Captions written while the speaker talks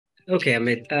Okay,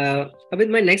 Amit. Amit,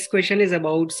 my next question is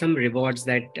about some rewards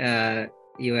that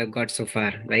you have got so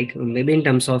far, like maybe in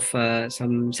terms of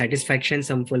some satisfaction,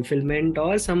 some fulfillment,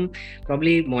 or some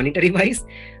probably monetary wise.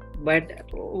 But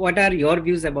what are your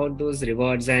views about those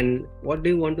rewards, and what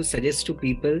do you want to suggest to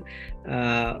people,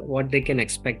 what they can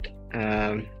expect,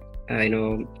 by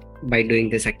doing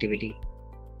this activity?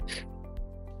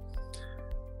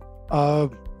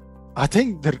 I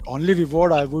think the only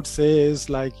reward I would say is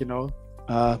like,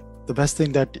 the best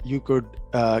thing that you could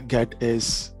get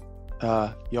is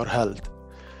your health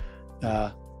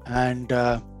and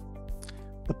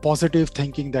the positive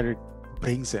thinking that it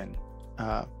brings in.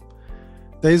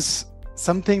 There's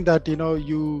something that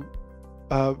you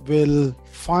will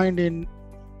find in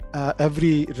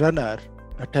every runner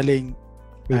telling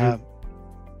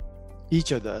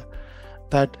each other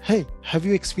that, hey, have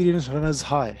you experienced runner's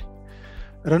high?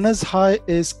 Runner's high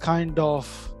is kind of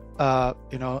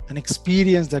an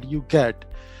experience that you get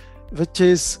which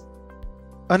is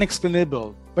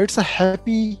unexplainable, but it's a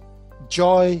happy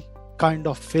joy kind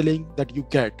of feeling that you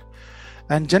get,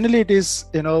 and generally it is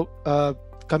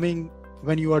coming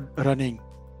when you are running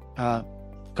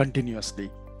continuously,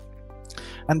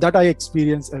 and that I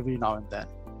experience every now and then.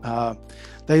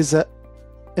 There is an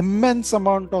immense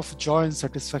amount of joy and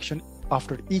satisfaction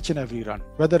after each and every run,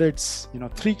 whether it's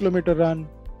 3-kilometer run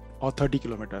or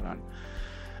 30-kilometer run.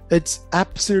 It's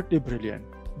absolutely brilliant.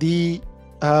 The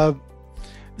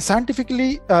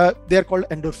scientifically they are called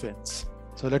endorphins.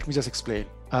 So let me just explain.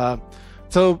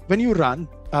 So when you run,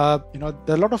 there are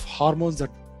a lot of hormones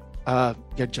that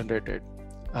get generated,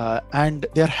 and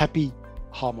they are happy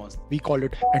hormones. We call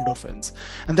it endorphins,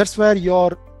 and that's where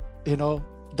your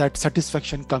that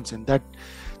satisfaction comes in.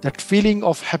 That feeling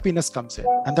of happiness comes in,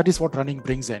 and that is what running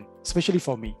brings in, especially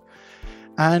for me.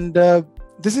 And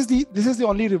this is the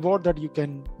only reward that you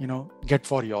can get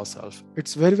for yourself.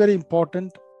 It's very, very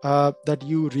important that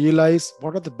you realize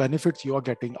what are the benefits you are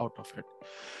getting out of it.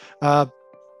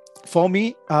 For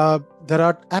me, there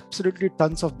are absolutely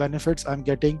tons of benefits I'm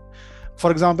getting.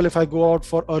 For example, if I go out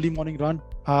for early morning run,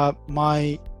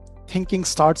 my thinking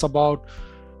starts about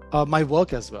my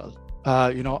work as well.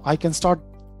 I can start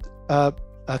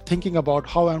thinking about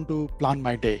how I'm to plan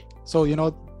my day. So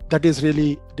that is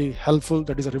really helpful.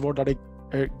 That is a reward that I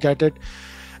get it.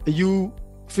 You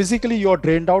physically, you're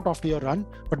drained out after your run,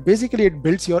 but basically it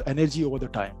builds your energy over the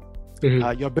time.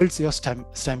 You builds your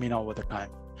stamina over the time.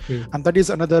 And that is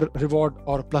another reward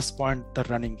or plus point that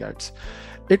running gets.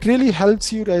 It really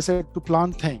helps you, as I said, to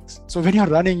plan things. So when you're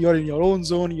running, you're in your own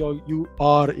zone. You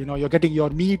are you're getting your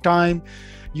me time.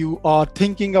 You are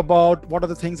thinking about what are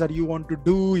the things that you want to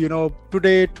do,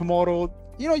 today, tomorrow.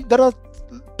 There are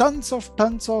tons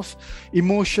of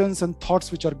emotions and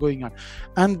thoughts which are going on,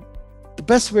 and the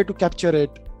best way to capture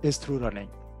it is through running.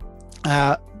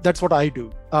 That's what I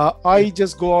do. I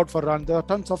just go out for a run. There are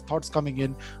tons of thoughts coming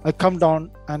in. I come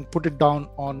down and put it down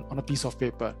on a piece of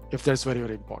paper if that's very,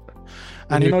 very important.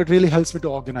 And it really helps me to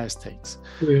organize things.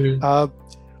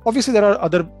 Obviously, there are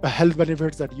other health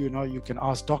benefits that you can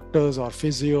ask doctors or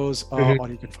physios, or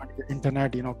you can find the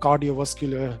internet.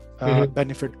 Cardiovascular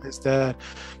benefit is there.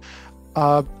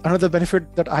 Another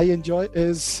benefit that I enjoy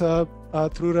is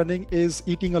through running is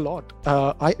eating a lot.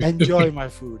 I enjoy my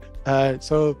food,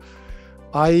 so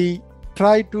I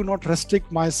try to not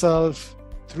restrict myself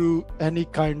through any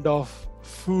kind of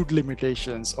food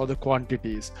limitations or the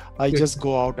quantities. I just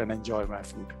go out and enjoy my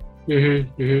food.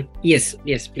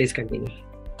 Yes, please continue.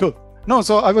 Cool. No,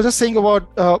 so I was just saying about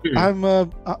I'm a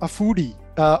foodie.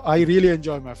 I really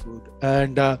enjoy my food,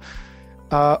 and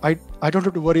I don't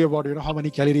have to worry about how many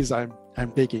calories I'm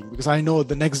taking, because I know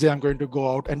the next day I'm going to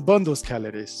go out and burn those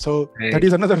calories. So that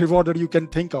is another reward that you can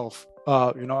think of,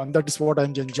 and that is what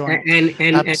I'm enjoying.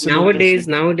 And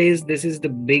nowadays this is the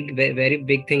very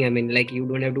big thing. I mean, like, you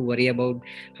don't have to worry about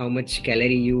how much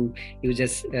calorie you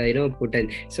just put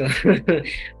in. So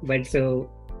but so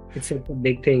it's a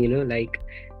big thing, like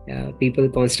people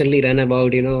constantly run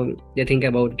about, they think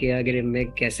about कि अगर मैं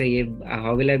कैसे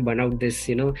how will I burn out this,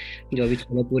 जो भी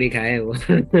छोला पूरी खाया है वो.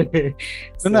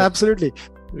 No, absolutely.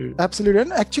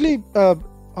 And actually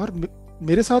और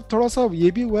मेरे साथ थोड़ा सा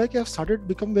ये भी हुआ है कि I've started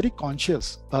become very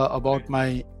conscious about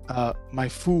my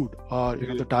food or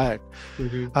the diet,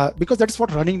 because that's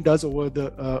what running does over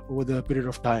the period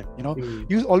of time.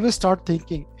 You always start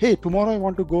thinking, hey, tomorrow I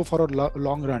want to go for a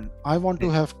long run. I want to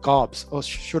have carbs, or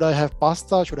should I have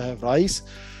pasta? Should I have rice?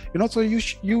 So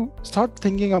you start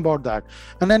thinking about that,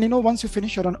 and then once you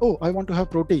finish your run, I want to have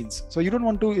proteins. So if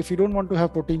you don't want to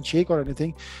have protein shake or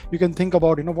anything, you can think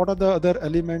about what are the other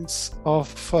elements of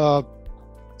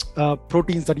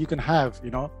proteins that you can have,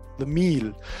 the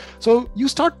meal. So you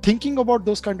start thinking about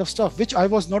those kind of stuff, which I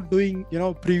was not doing,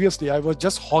 previously. I was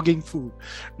just hogging food,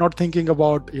 not thinking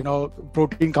about,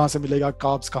 protein kahan se milega,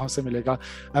 carbs kahan se milega.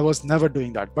 I was never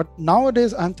doing that. But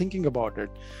nowadays I'm thinking about it.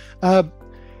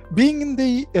 Being in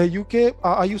the UK,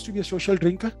 I used to be a social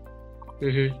drinker.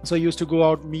 So you used to go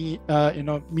out,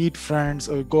 meet friends,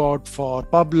 or go out for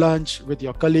pub lunch with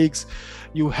your colleagues.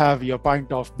 You have your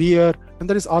pint of beer, and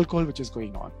there is alcohol which is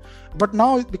going on. But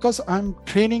now, because I'm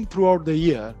training throughout the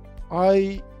year,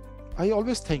 I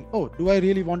always think, oh, do I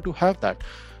really want to have that?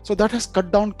 So that has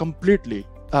cut down completely,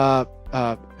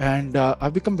 and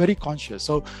I've become very conscious.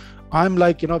 So I'm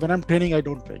like, when I'm training, I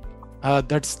don't drink.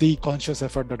 That's the conscious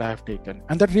effort that I have taken,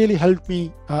 and that really helped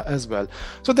me as well.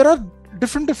 So there are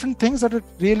different things that are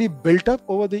really built up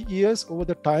over the years, over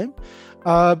the time,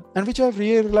 and which I've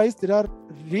realized they are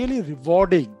really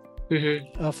rewarding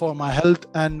for my health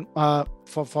and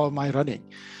for my running.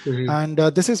 And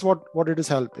this is what it is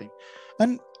helping.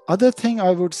 And other thing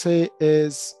I would say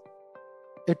is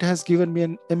it has given me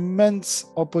an immense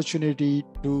opportunity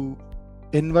to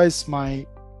invest my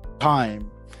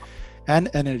time and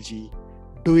energy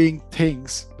doing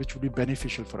things which would be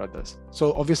beneficial for others.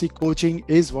 So obviously coaching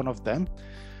is one of them,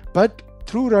 but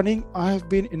through running I have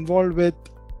been involved with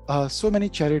so many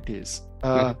charities.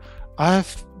 I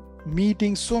have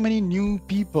meeting so many new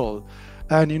people,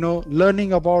 and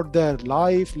learning about their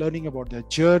life, learning about their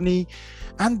journey,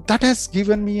 and that has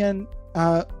given me an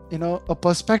a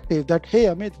perspective that, hey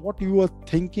Amit, what you are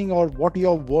thinking or what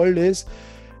your world is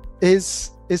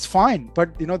fine, but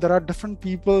there are different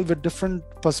people with different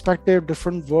perspective,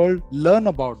 different world. Learn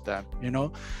about them,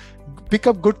 pick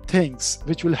up good things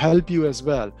which will help you as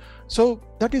well. So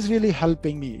that is really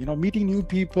helping me, meeting new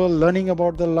people, learning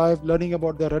about their life, learning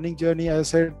about their running journey. As I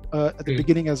said at the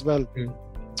beginning as well,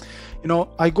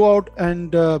 I go out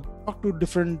and talk to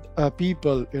different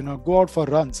people, go out for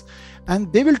runs,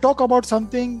 and they will talk about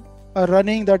something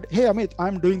running that, hey Amit,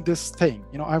 I'm doing this thing,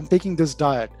 I'm taking this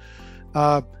diet,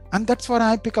 and that's what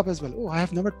I pick up as well. Oh, I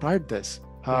have never tried this.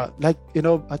 I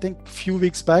think a few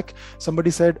weeks back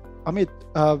somebody said, Amit,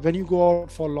 when you go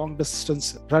out for long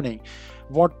distance running,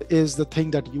 what is the thing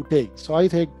that you take? So I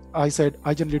said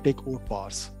I generally take oat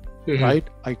bars, right?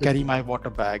 I carry my water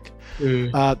bag,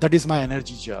 that is my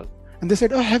energy gel. And they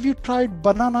said, oh, have you tried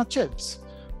banana chips?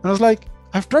 And I was like,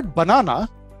 I've tried banana,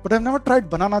 but I've never tried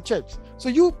banana chips. So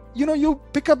you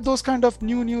pick up those kind of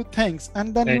new things,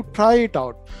 and then you try it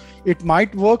out. It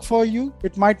might work for you,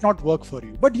 it might not work for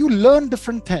you, but you learn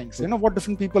different things, what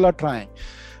different people are trying.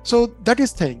 So that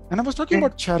is thing. And I was talking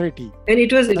about charity, and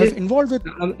it is involved with.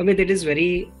 I mean, it is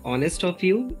very honest of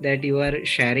you that you are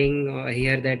sharing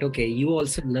here that, okay, you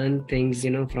also learn things,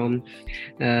 from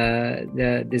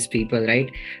these people, right?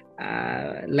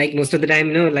 Like most of the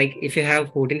time, like if you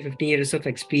have 14-15 years of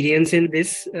experience in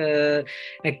this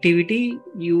activity,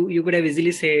 you could have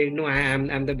easily say, no,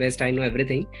 I'm the best, I know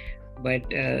everything. But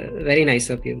very nice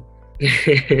of you.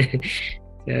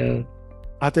 So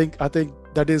I think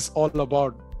that is all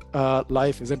about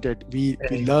life, isn't it? We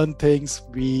learn things,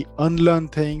 we unlearn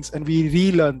things, and we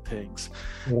relearn things.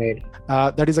 Right.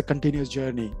 That is a continuous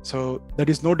journey. So that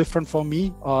is no different for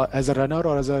me as a runner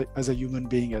or as a human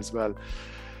being as well.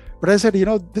 But I said,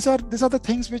 these are the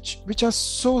things which are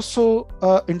so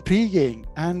intriguing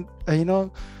and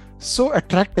so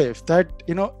attractive that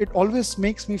it always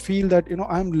makes me feel that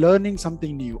I'm learning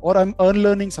something new, or I'm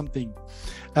unlearning something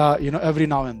every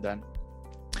now and then.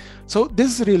 So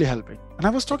this is really helping. And I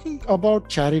was talking about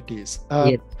charities.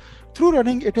 Yes. Through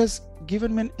running, it has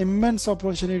given me an immense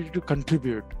opportunity to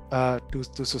contribute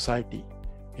to society.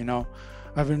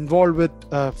 I've been involved with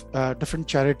different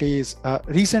charities.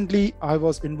 Recently, I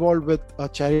was involved with a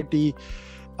charity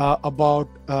about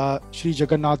Sri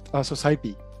Jagannath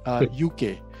Society,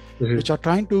 UK, which are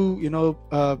trying to,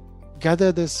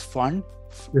 gather this fund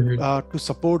to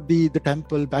support the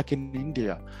temple back in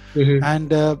India. And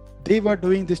they were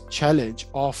doing this challenge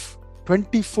of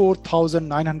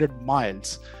 24,900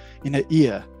 miles in a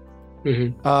year.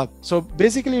 So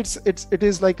basically, it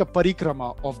is like a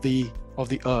parikrama of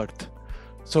the earth.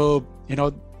 So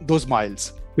those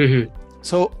miles.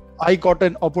 So I got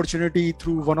an opportunity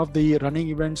through one of the running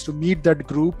events to meet that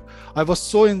group. I was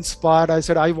so inspired. I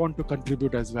said, I want to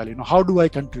contribute as well. How do I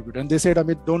contribute? And they said,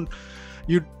 Amit,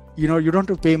 you don't have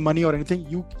to pay money or anything.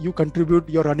 You contribute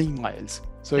your running miles.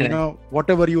 So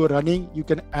whatever you are running, you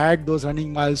can add those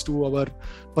running miles to our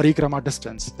parikrama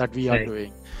distance that we are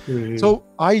doing. So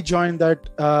I joined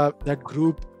that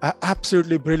group.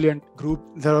 Absolutely brilliant group.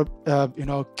 There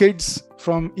are kids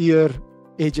from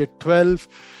age 12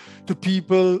 to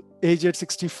people aged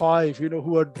 65,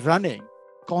 who are running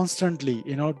constantly,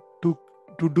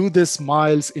 to to do this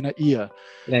miles in a year.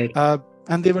 Right.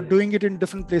 And they were doing it in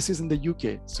different places in the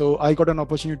UK. So I got an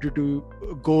opportunity to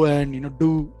go and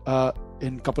do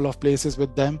in a couple of places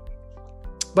with them.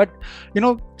 But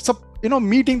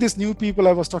meeting these new people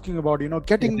I was talking about,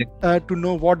 getting to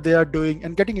know what they are doing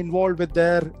and getting involved with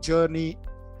their journey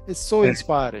is so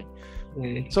inspiring.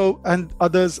 So, and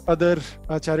other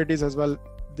charities as well.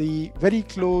 The very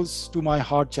close to my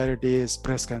heart charity is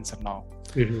Breast Cancer Now.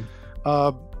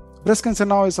 Breast Cancer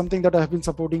Now is something that I have been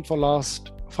supporting for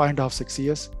last 5.5, 6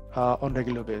 years on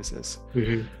regular basis.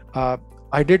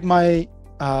 I did my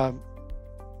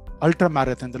ultra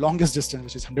marathon, the longest distance,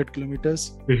 which is 100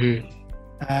 kilometers.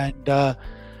 And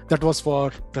that was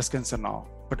for Breast Cancer Now.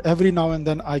 But every now and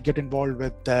then I get involved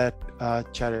with that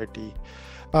charity.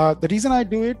 The reason I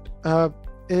do it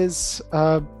is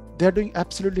they're doing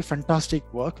absolutely fantastic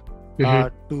work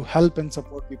to help and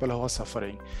support people who are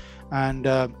suffering. And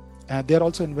they're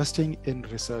also investing in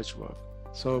research work.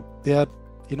 So they are,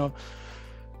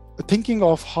 thinking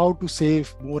of how to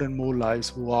save more and more lives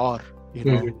who are,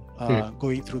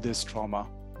 going through this trauma,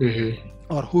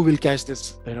 or who will catch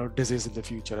this, disease in the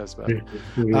future as well.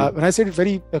 When I said it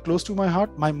very close to my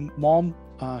heart, my mom,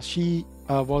 she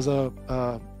was a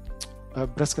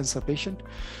breast cancer patient,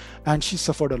 and she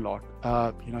suffered a lot.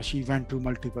 She went through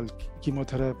multiple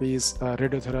chemotherapies,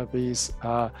 radiotherapies,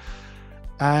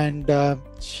 and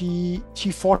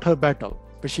she fought her battle,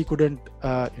 but she couldn't,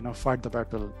 fight the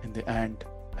battle in the end,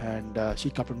 and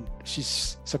she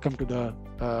succumbed to the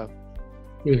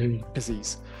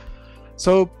disease.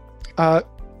 So I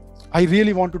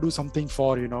really want to do something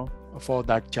for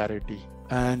that charity,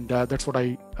 and that's what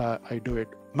I do it.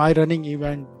 My running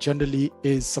event generally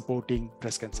is supporting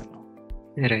Breast Cancer Now.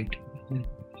 Right.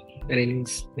 Very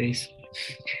nice.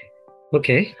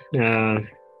 Okay.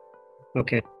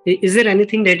 Okay. Is there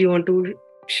anything that you want to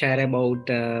share about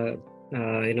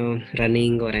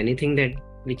running, or anything that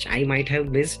which I might have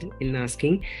missed in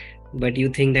asking, but you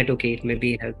think that it may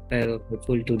be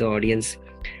helpful to the audience?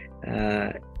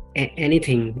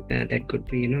 Anything that could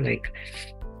be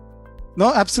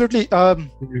No, absolutely.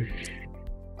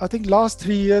 I think last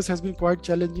 3 years has been quite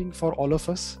challenging for all of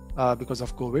us because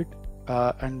of COVID.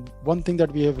 And one thing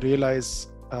that we have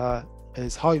realized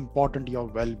is how important your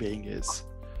well-being is,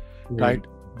 right?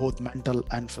 Both mental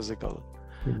and physical.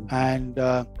 And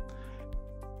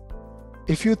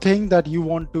if you think that you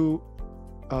want to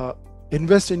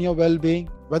invest in your well-being,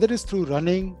 whether it's through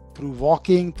running, through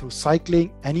walking, through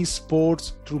cycling, any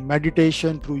sports, through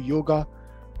meditation, through yoga,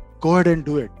 go ahead and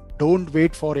do it. Don't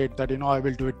wait for it that, I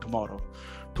will do it tomorrow.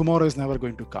 Tomorrow is never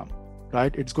going to come,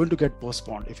 right? It's going to get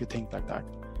postponed if you think like that.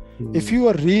 If you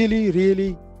are really,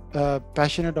 really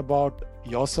passionate about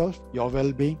yourself, your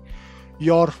well-being,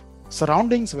 your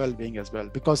surroundings well-being as well,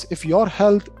 because if your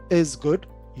health is good,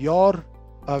 your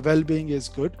well-being is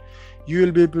good, you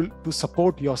will be able to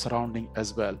support your surrounding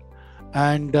as well.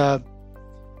 And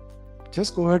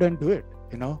just go ahead and do it.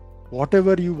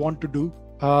 Whatever you want to do,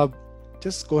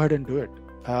 just go ahead and do it.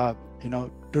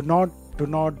 Do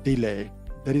not delay.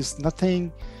 There is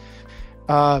nothing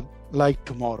like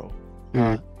tomorrow.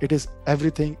 It is,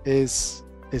 everything is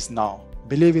now.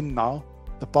 Believe in now.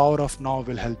 The power of now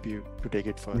will help you to take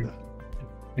it further.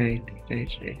 Right.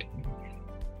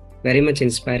 Very much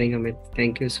inspiring, Amit.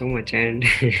 Thank you so much. And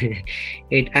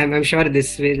I'm sure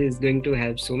this is going to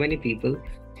help so many people.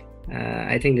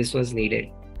 I think this was needed.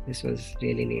 This was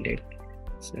really needed.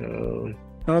 So.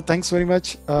 No, thanks very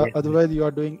much. Otherwise, you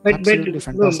are doing absolutely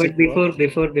fantastic work.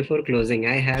 Before closing,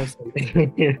 I have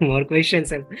more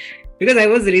questions. Because I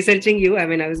was researching you. I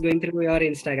was going through your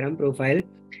Instagram profile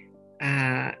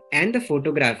and the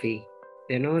photography,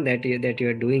 that you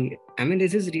are doing.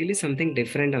 This is really something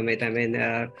different, Amit.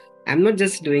 I'm not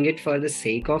just doing it for the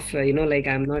sake of,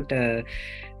 I'm not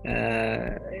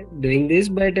doing this,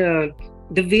 but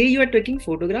the way you are taking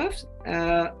photographs,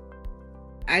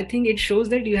 I think it shows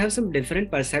that you have some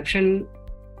different perception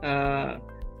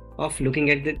of looking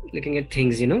at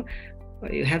things. You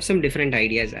have some different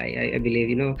ideas. I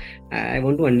believe. I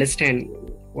want to understand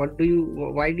why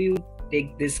do you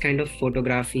take this kind of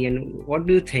photography, and what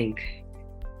do you think?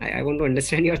 I want to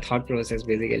understand your thought process,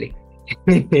 basically.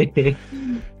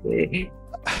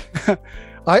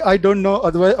 I don't know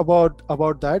otherwise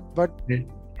about that, but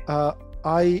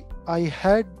I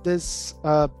had this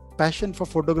passion for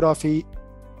photography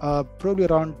probably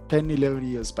around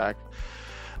 10-11 years back.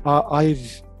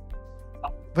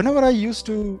 Whenever I used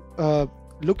to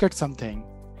look at something,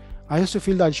 I used to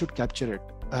feel that I should capture it,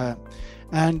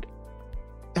 and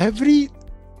every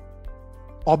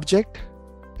object,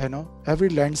 every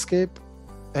landscape,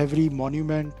 every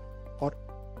monument, or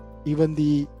even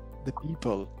the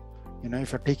people,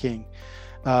 if you're taking,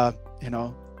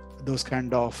 those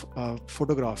kind of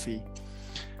photography,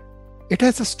 it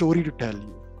has a story to tell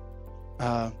you.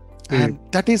 And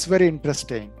that is very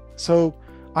interesting. So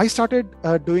I started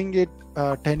doing it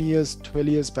 10 years, 12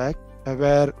 years back,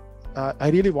 where I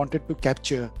really wanted to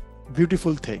capture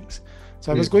beautiful things.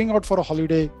 So I was going out for a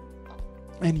holiday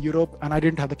in Europe and I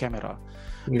didn't have the camera.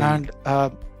 And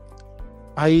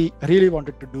I really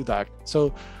wanted to do that.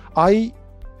 So I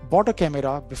bought a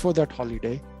camera before that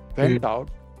holiday, went out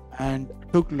and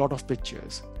took a lot of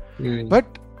pictures. But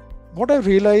what I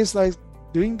realized, like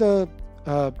doing the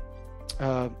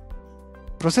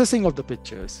processing of the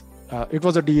pictures, it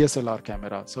was a DSLR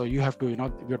camera. So you have to,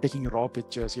 if you're taking raw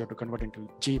pictures, you have to convert into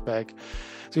JPEG.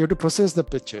 So you have to process the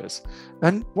pictures.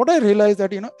 And what I realized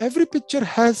that, every picture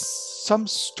has some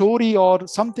story or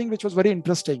something which was very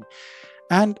interesting.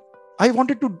 And I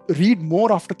wanted to read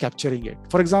more after capturing it.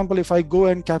 For example, if I go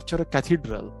and capture a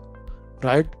cathedral,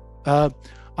 right?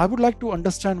 I would like to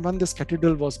understand when this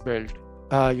cathedral was built.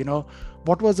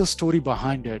 What was the story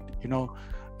behind it? Who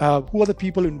are the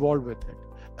people involved with it?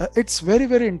 It's very,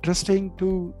 very interesting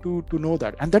to know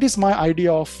that. And that is my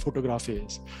idea of photography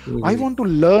is. I want to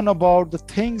learn about the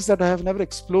things that I have never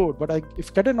explored, but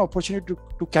if I get an opportunity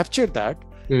to capture that,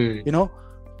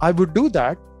 I would do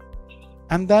that.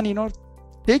 And then,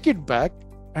 take it back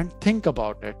and think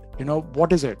about it.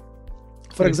 What is it?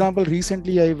 For example,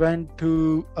 recently I went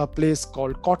to a place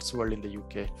called Cotswold in the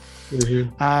UK.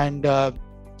 And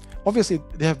obviously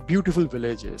they have beautiful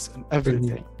villages and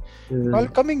everything. While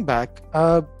coming back,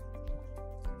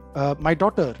 my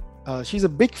daughter, she's a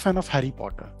big fan of Harry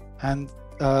Potter. And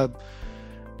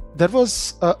there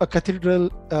was a cathedral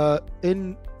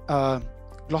in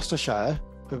Gloucestershire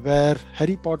where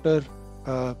Harry Potter,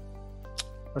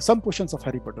 some portions of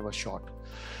Harry Potter were shot.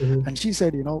 And she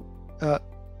said,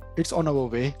 it's on our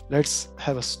way. Let's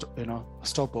have a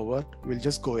stopover. We'll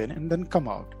just go in and then come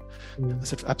out. I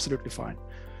said, absolutely fine.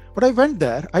 But I went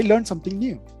there. I learned something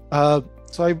new.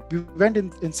 So we went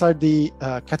inside the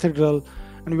cathedral,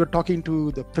 and we were talking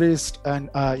to the priest and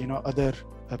other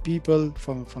people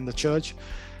from the church,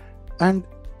 and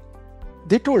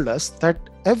they told us that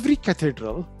every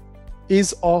cathedral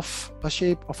is of a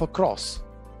shape of a cross,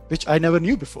 which I never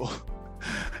knew before.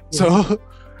 So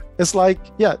it's like,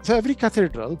 so every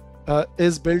cathedral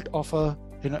is built of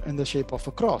in the shape of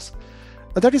a cross.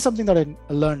 That is something that I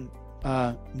learned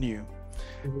new.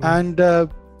 And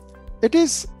it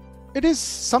is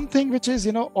something which is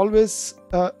always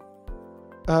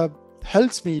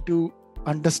helps me to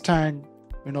understand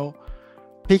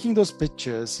taking those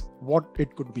pictures, what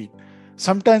it could be.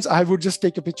 Sometimes I would just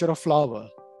take a picture of flower,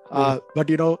 but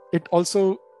it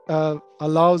also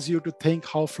allows you to think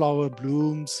how flower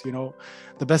blooms.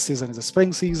 The best season is the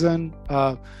spring season,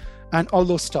 and all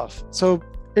those stuff. So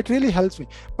it really helps me.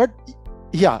 But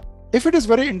if it is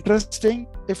very interesting,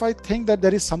 if I think that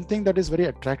there is something that is very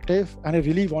attractive and I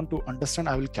really want to understand,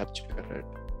 I will capture it.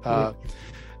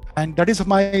 And that is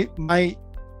my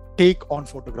take on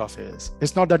photography is.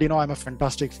 It's not that I'm a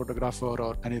fantastic photographer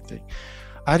or anything.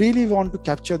 I really want to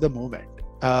capture the moment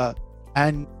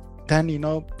and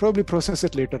then probably process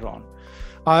it later on.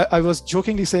 I was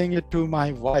jokingly saying it to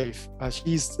my wife.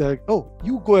 She's like, "Oh,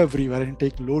 you go everywhere and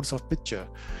take loads of picture.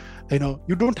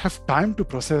 You don't have time to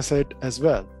process it as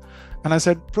well." And I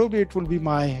said, probably it will be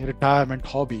my retirement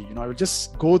hobby. I will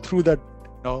just go through that,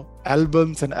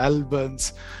 albums and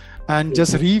albums and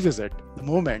just revisit the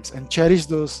moments and cherish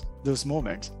those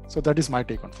moments. So that is my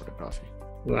take on photography.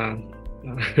 Wow.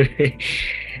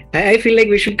 I feel like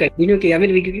we should continue. I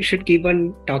mean, we should keep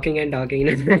on talking and talking.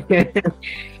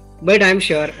 But I'm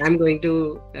sure I'm going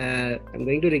to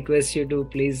request you to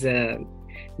please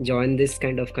join this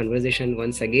kind of conversation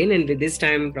once again. And with this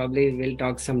time, probably we'll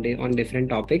talk someday on different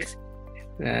topics.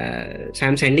 So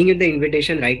I'm sending you the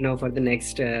invitation right now for the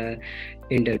next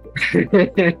interview.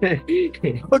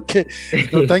 Okay.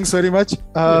 No, thanks very much.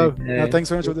 Thanks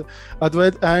very much,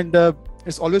 Advait. And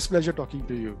it's always a pleasure talking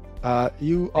to you.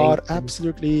 You are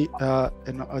absolutely a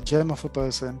gem of a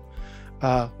person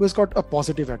who has got a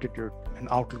positive attitude and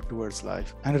outlook towards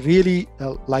life. And I really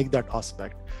like that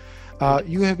aspect.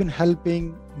 You have been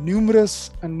helping numerous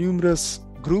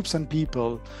groups and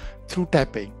people through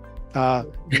tapping. To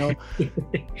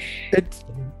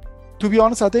be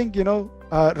honest, I think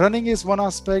running is one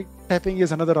aspect, tapping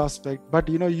is another aspect, but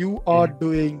you are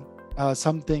doing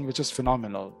something which is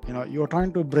phenomenal. You are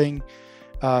trying to bring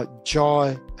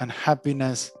joy and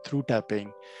happiness through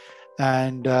tapping,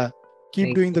 and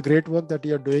keep doing the great work that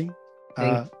you are doing.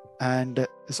 And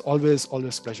it's always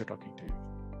pleasure talking to you.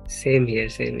 Same here.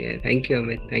 Thank you,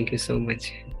 Amit. Thank you so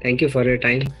much. Thank you for your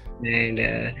time. And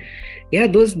Yeah,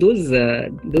 those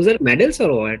are medals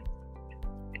or what?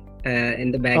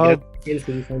 In the background, you can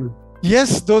see some.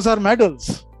 Yes, those are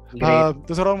medals. Great,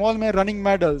 Those are all my running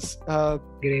medals.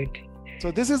 great.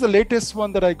 So this is the latest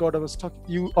one that I got. I was talking.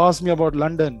 You asked me about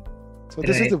London. So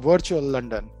this is Right. the virtual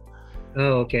London.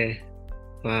 Oh, okay.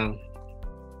 Wow.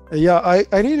 Yeah, I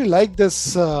really like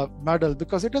this medal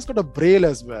because it has got a braille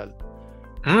as well.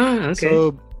 Ah,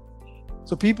 okay.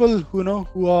 So people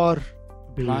who are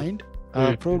Hmm. blind,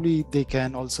 probably they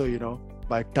can also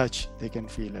by touch they can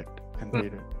feel it and Wow.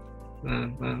 read it. Wow,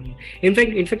 wow. In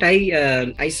fact,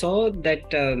 I saw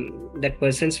that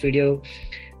person's video,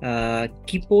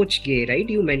 Kipoch Gay, right?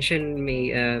 You mentioned me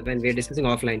when we were discussing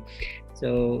offline.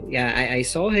 So yeah, I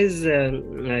saw his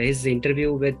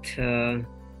interview with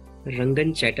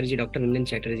Rangan Chatterjee, Dr. Rangan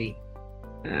Chatterjee.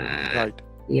 Right.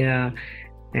 Yeah,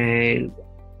 and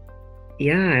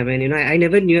yeah, I mean, I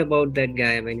never knew about that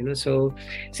guy. I mean, so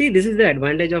see, this is the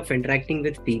advantage of interacting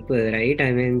with people, right?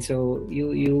 I mean, so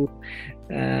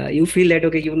you feel that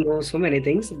okay, you know so many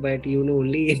things, but you know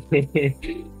only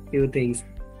few things.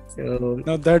 So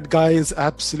Now that guy is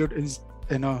absolute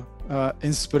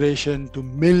inspiration to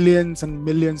millions and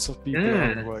millions of people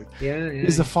around the yeah, world. yeah,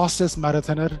 He's the yeah, fastest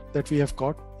marathoner that we have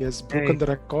got. He has broken right, the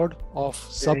record of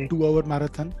sub right, 2 hour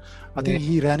marathon. I think right,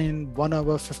 he ran in 1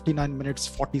 hour 59 minutes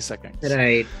 40 seconds.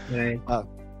 right, right, Uh,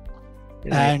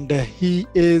 right, and he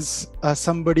is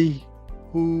somebody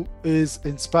who is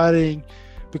inspiring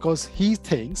because he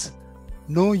thinks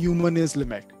no human is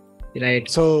limit. right.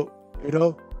 So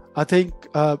I think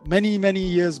many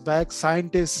years back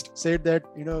scientists said that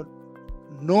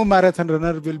no marathon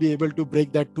runner will be able to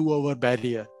break that 2 hour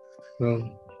barrier, Oh,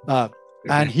 and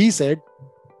okay. he said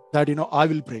that I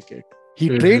will break it. He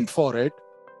Mm-hmm. trained for it,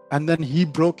 and then he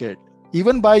broke it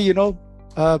even by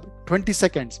 20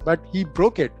 seconds, but he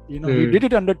broke it. He did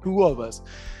it under 2 hours.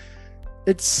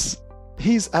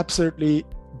 He's absolutely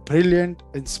brilliant,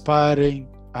 inspiring.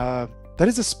 There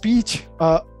is a speech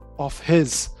of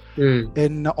his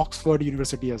in Oxford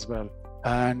University as well,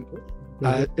 and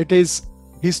it is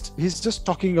he's just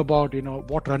talking about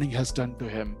what running has done to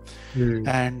him,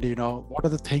 and what are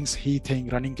the things he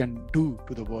thinks running can do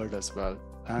to the world as well,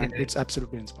 and Yeah. it's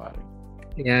absolutely inspiring.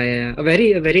 Yeah. A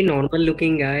very normal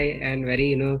looking guy and very,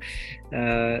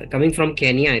 coming from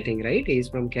Kenya, I think, right? He's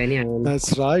from Kenya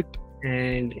That's right.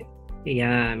 and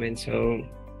yeah, I mean, so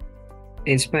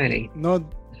inspiring. No,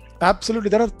 absolutely.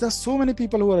 There's so many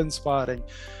people who are inspiring.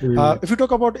 Mm. If you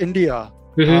talk about India,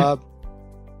 Mm-hmm.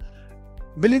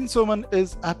 Milind Soman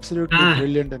is absolutely Ah,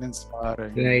 brilliant and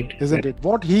inspiring, right. isn't it?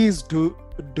 What he is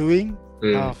doing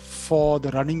Mm. for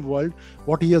the running world,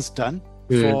 what he has done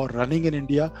for running in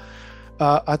India,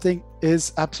 I think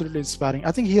is absolutely inspiring.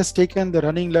 I think he has taken the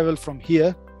running level from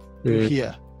here to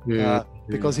here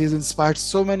because he's inspired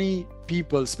so many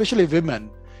people, especially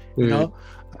women.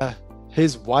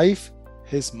 His wife,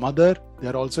 his mother, they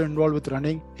are also involved with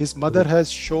running. His mother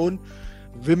has shown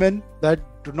women that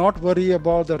do not worry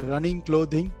about the running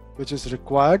clothing which is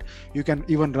required. You can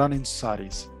even run in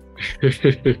saris.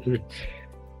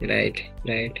 Right.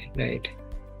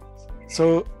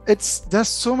 So there's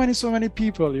so many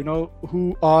people who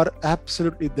are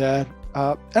absolutely there,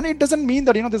 and it doesn't mean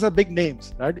that these are big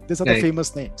names, right? These are the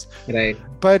famous names, right.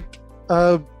 But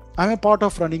I'm a part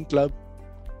of running club,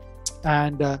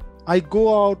 and I go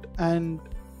out and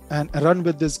run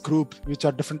with this group, which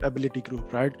are different ability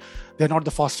group, right? They're not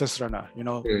the fastest runner,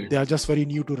 they are just very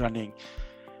new to running,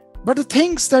 but the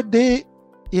things that they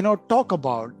talk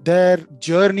about, their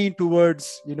journey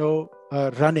towards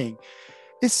running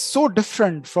is so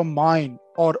different from mine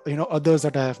or others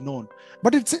that I have known,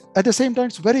 but it's at the same time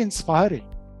it's very inspiring.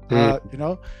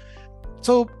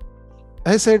 So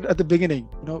I said at the beginning,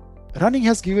 running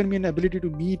has given me an ability to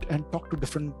meet and talk to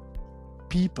different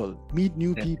people, meet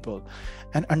new people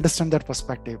and understand their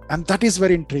perspective, and that is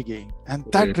very intriguing, and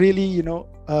that really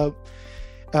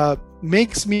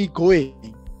makes me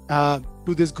going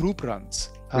to these group runs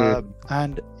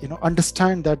and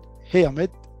understand that, hey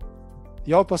Amit,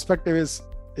 your perspective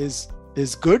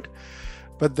is good,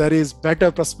 but there is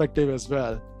better perspective as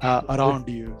well around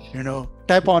you.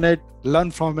 Tap on it,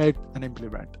 learn from it, and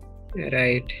implement.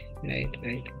 Right.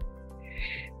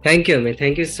 Thank you, Amit.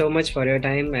 Thank you so much for your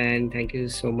time, and thank you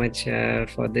so much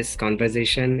for this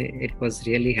conversation. It was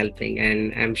really helping,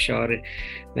 and I'm sure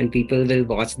when people will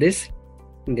watch this,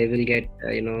 they will get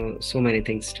so many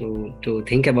things to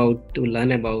think about, to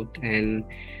learn about, and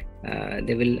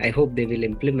I hope they will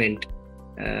implement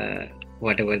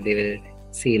whatever they will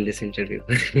see in this interview.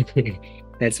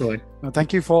 That's what. No,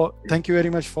 thank you very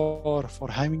much for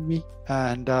having me,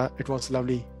 and it was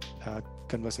lovely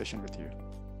conversation with you.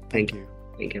 Thank you.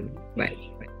 Thank you. Bye.